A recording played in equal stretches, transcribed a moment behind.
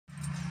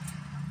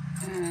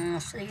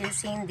So you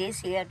seen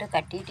this, you have to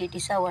cut it. It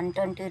is a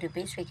 120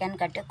 rupees. We can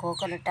cut a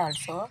coconut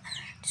also.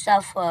 It's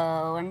of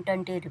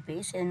 120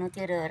 rupees.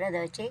 120 அதை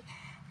வச்சு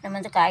நம்ம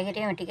வந்து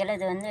காய்கறியும் வெட்டிக்கலாம்,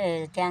 இது வந்து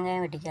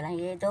தேங்காயும் வெட்டிக்கலாம்.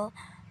 ஏதோ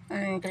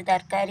फिर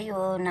तरकारी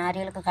वो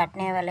नारियल का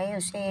काटने वाला है,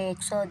 उसे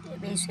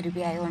 120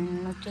 रुपया है,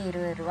 120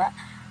 रुपया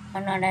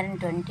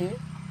 120।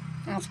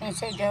 उसमें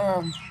से जो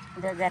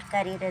जो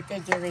तरकारी रहते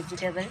जो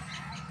वेजिटेबल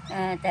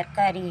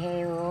तरकारी है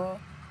वो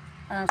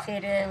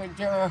फिर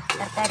जो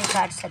तरकारी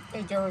काट सकते,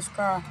 जो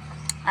उसका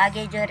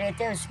आगे जो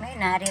रहते उसमें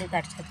नारियल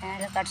काट सकते हैं,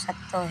 नारियल काट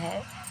सकते है,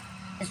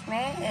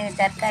 इसमें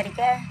तरकारी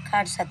का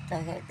काट सकते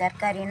है।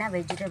 तरकारी ना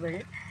वेजिटेबल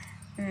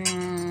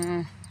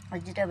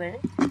vegetable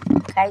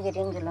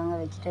காய்கறின்னு சொல்லுவாங்க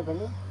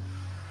vegetable.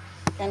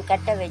 Then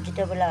cut a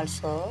vegetable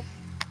also.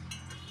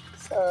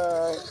 So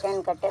then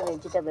cut a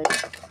vegetable.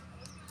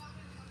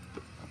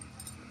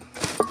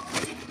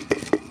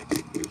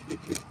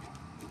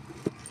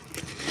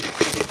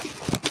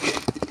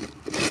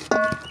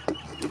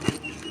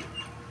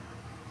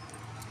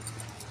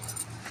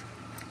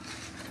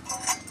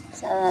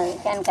 So you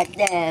can cut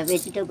the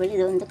vegetable.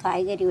 இது வந்து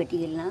காய்கறி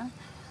வெட்டிக்கலாம்,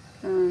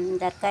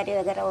 तरकारी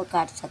वगैरह वो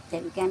काट सकते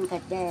हैं. We can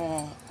cut the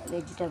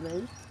vegetable.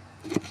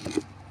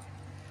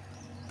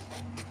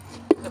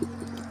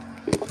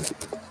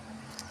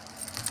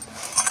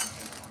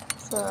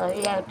 So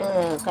you have to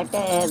cut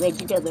a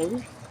vegetable.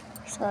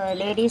 So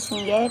ladies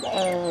finger,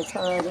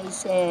 so this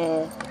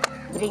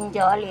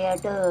brinjal you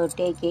have to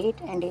take it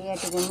and you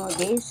have to remove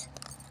this,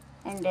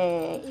 and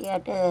you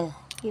have to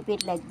keep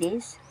it like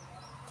this,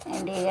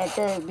 and you have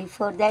to,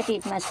 before that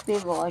it must be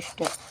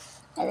washed,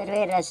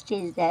 otherwise rust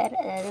is there.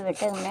 அதாவது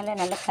வெட்ட முன்னால்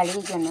நல்லா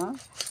கழுவிக்கணும்.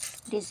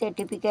 It is a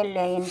typical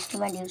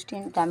instrument used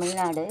in Tamil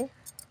Nadu.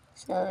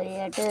 So you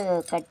have to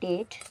cut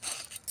it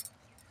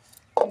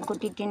and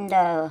put it in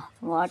the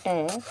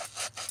water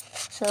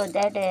so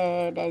that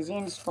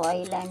doesn't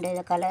spoil and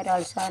the color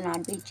also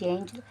not be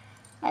changed.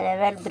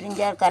 Otherwise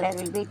brinjal color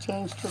will be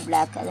changed to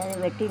black. அதாவது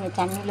வெட்டி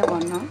தண்ணியில்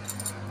போடணும்,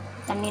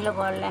 தண்ணியில்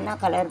போடலைன்னா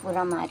colour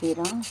பூரா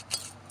மாறிடும்.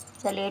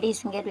 So ladies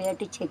finger we have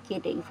to check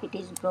it. If it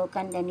is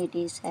broken then it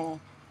is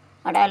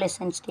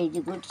adolescent stage,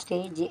 good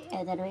stage.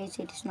 Otherwise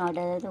it is not.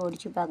 அதாவது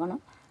ஒடிச்சு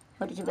பார்க்கணும்,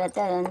 ஒடிச்சு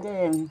பார்த்தா அது வந்து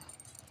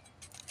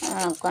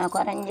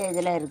குறைஞ்ச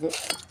இதில் இருக்குது.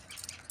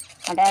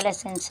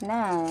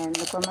 adolescence-னால்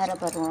இந்த குமார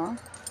பருவம்.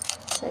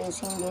 So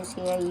using this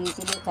here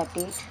easily cut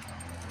it.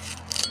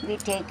 We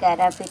take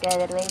care of it.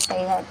 Otherwise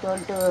I have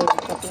told to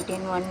cut it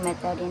in one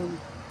method, in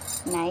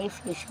knife.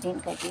 You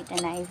shouldn't cut it. A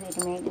knife it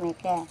may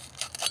make a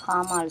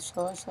harm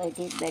also. So it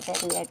is better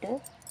we have to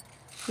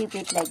keep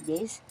it like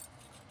this.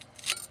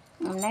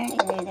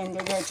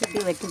 இதை வச்சு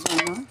இப்படி வெட்டி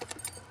போடணும்.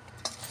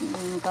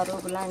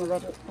 கருவேப்பிலாம் இந்த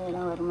மாதிரி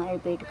இதெல்லாம் ஒரு மாதிரி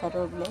போயிட்டு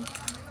கருவேப்பிலை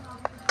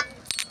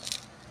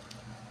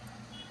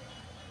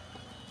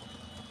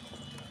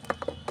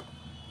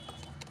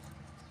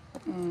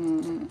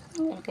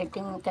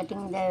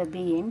cutting the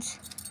beans.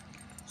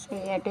 So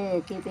you have to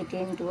keep it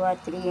in 2 or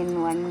 3 in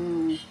one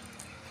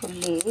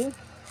fully,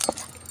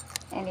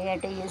 and you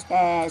have to use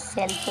the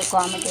self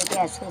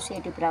commutative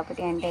associative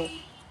property and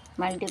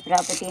multi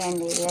property, and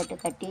you have to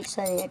cut it.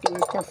 So you have to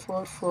use the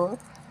 4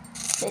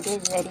 So it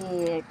is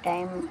very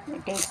time,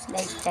 it takes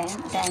less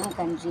time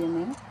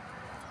consuming.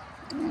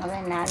 அதை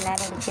 4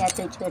 நாள்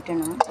சேர்த்து வச்சு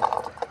வெட்டணும்.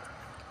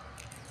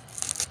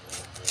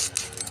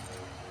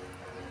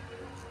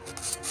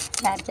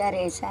 चार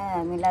ऐसा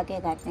मिला के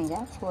काटने का.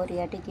 4 you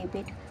have to keep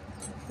it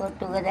 4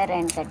 together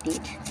and cut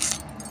it.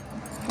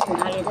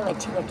 நாலு இதை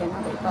வச்சு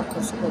வெட்டணும், கண்டிப்பாக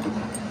கொசு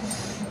கடிக்கும்.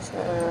 ஸோ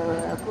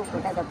உப்பு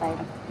போட்டால்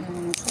தப்பாயிடும்.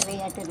 So we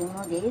have to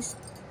remove this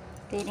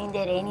during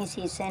the rainy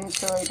season.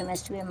 So it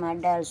must be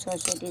mud also.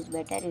 So it is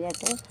better you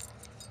have to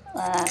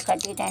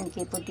cut it and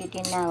put it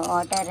in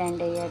water,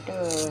 and you have to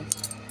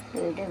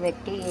do it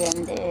வெட்டி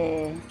வந்து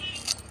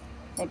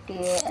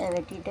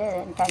வெட்டிட்டு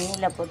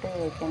தண்ணியில் போட்டு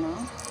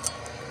வைக்கணும்.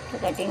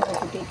 Cutting to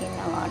put it in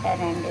water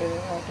and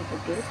to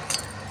put it.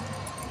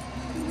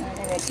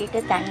 வெட்டிட்டு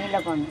தண்ணியில்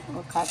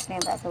போடணும், काटने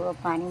के बाद वो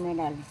पानी में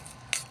डालना.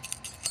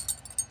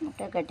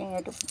 After cutting you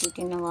have to put it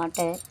in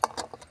water.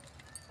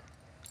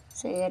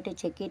 So you have to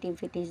check it. If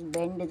it is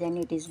bent then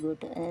it is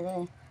good. அதாவது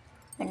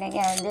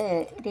வெண்டைக்காய் வந்து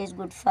it is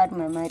good for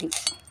memory,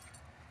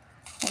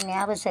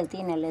 ஞாபக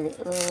சக்தி நல்லது.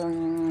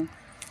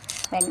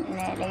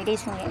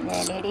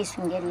 ladies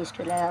finger used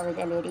to love.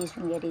 The ladies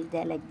finger is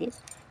there like this.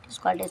 It's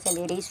called as a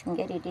lady's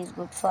finger. It is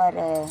good for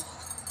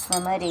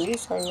memory.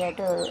 So you have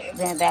to,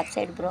 the back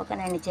side broken,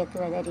 and check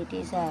whether it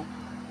is a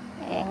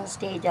young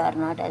stage or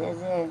not.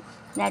 அதாவது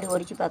முன்னாடி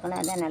ஒடிச்சு பார்க்கணும்.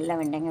 அதான் நல்லா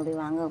வெண்டைங்க அப்படி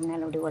வாங்க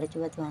முன்னால் அப்படி உடச்சி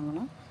பார்த்து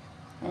வாங்கணும்.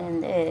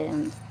 வந்து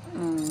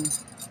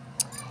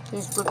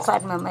இஸ் குட்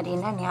ஃபார்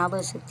மெமரின்னா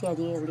ஞாபக சக்தி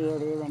அதிகம் எப்படி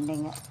வருது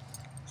வெண்டைங்க.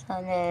 ஸோ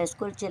அந்த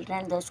school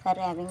children those who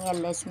are having a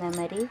less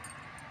memory,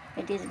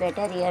 it is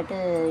better you have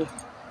to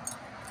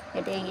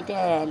eat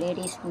a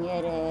lady's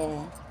finger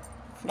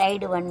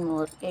fried one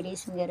more.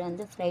 Ladies finger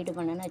வந்து ஃப்ரைடு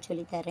பண்ணணும்னு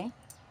சொல்லித்தரேன்.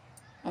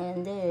 அது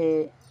வந்து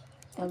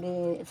அப்படி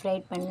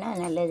ஃப்ரைட் பண்ணால்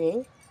நல்லது.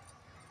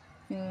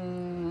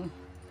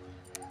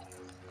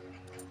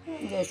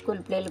 இந்த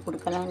ஸ்கூல் பிள்ளைகளுக்கு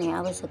கொடுக்கலாம்,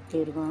 ஞாபக சக்தி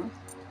இருக்கும்.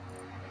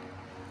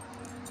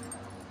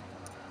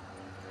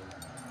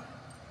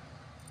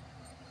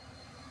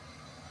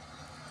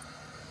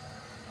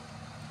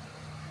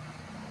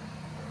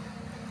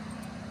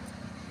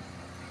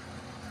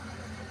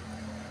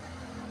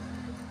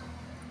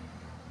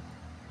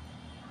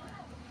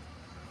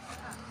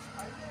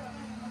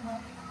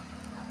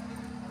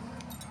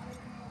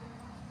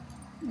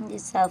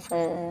 this of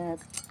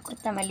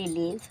கொத்தமல்லி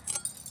leaf.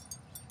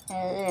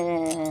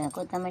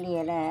 கொத்தமல்லி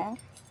இலை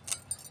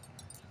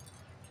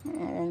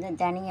வந்து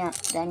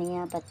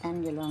தனியா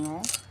பத்தான்னு சொல்லுவாங்க.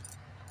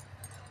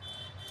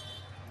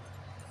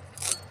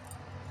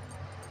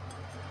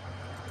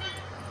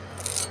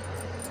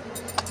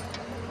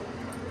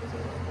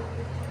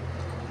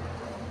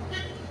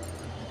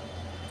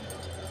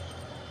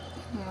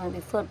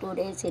 Before 2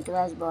 days it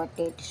was bought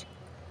it,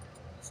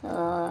 so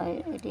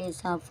it is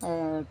of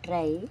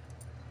dry.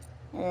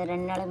 2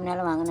 நாளுக்கு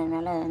முன்னால்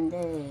வாங்கினதுனால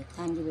வந்து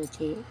காஞ்சி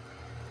போச்சு.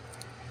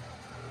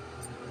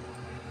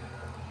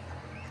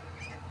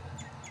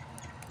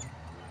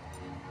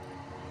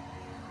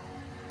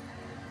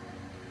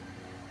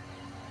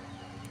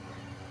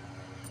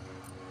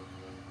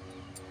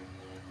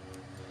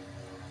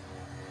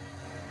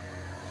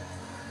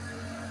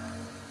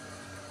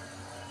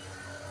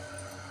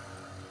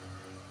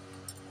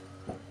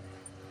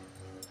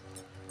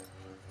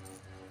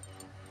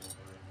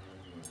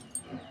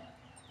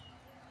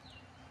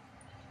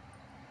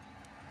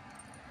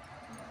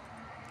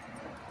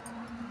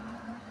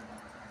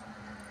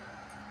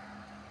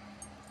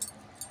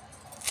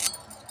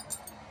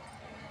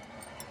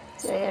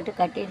 So you have to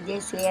cut it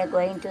this. I am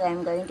going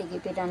to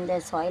keep it on the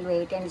soil,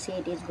 wait and see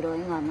it is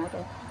growing or not.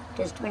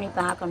 Test பண்ணி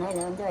பார்க்கணும்.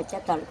 இதை வந்து வச்சா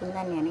தடுக்கும்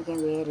தான்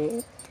நினைக்கிறேன். வேறு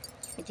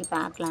வச்சு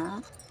பார்க்கலாம்.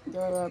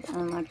 जो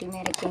मट्टी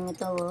में रखेंगे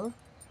तो वो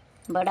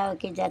बड़ा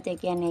होके जाते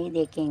क्या नहीं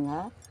देखेंगे.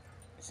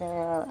 So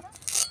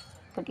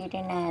put it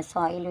in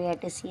soil, we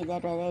have to see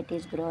that whether it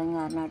is growing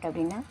or not.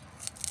 அப்படின்னா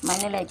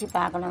மண்ணில் வச்சு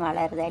பார்க்கணும்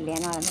வளருதா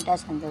இல்லையான்னு. வளர்ந்துட்டா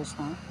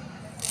சந்தோஷம்.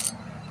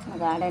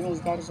 garden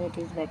is there, so it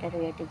is better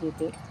we have to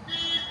keep it.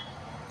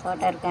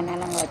 தோட்டம்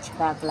இருக்கனால அங்கே வச்சு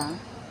பார்க்கலாம்.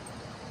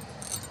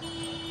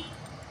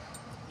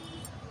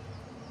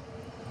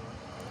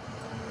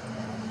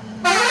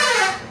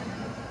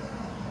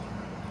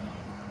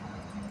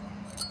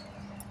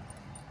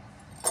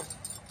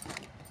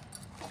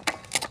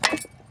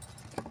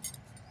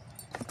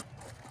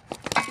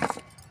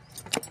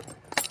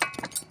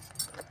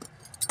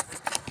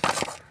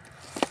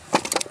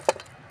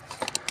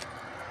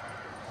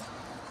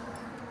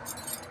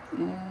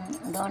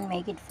 Don't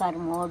make it for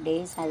more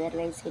days,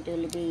 otherwise it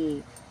will be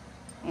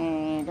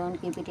don't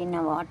keep it in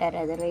water,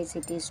 otherwise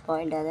it is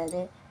spoiled. அதாவது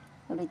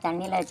இப்படி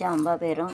தண்ணியில் வச்சா அம்பா போயிடும்.